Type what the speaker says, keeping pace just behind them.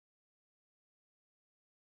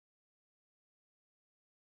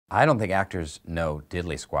I don't think actors know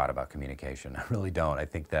diddly squat about communication. I really don't. I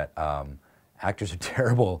think that actors are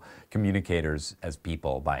terrible communicators as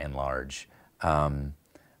people, by and large.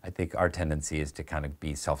 I think our tendency is to kind of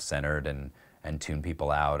be self-centered and tune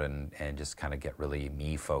people out and just kind of get really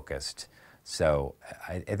me-focused. So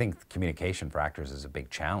I think communication for actors is a big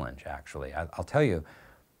challenge, actually. I'll tell you,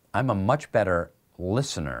 I'm a much better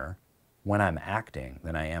listener when I'm acting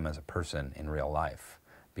than I am as a person in real life,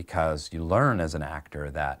 because you learn as an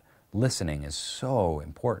actor that listening is so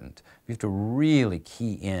important. You have to really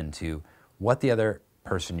key into what the other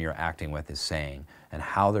person you're acting with is saying and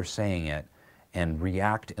how they're saying it, and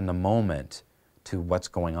react in the moment to what's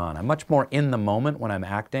going on. I'm much more in the moment when I'm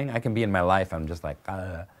acting. I can be in my life, I'm just like,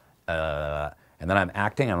 and then I'm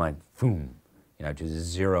acting, I'm like, boom, you know, just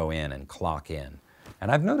zero in and clock in.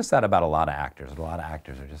 And I've noticed that about a lot of actors. A lot of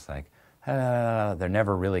actors are just like, they're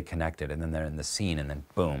never really connected, and then they're in the scene, and then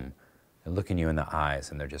boom, they're looking you in the eyes,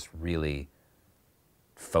 and they're just really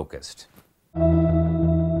focused.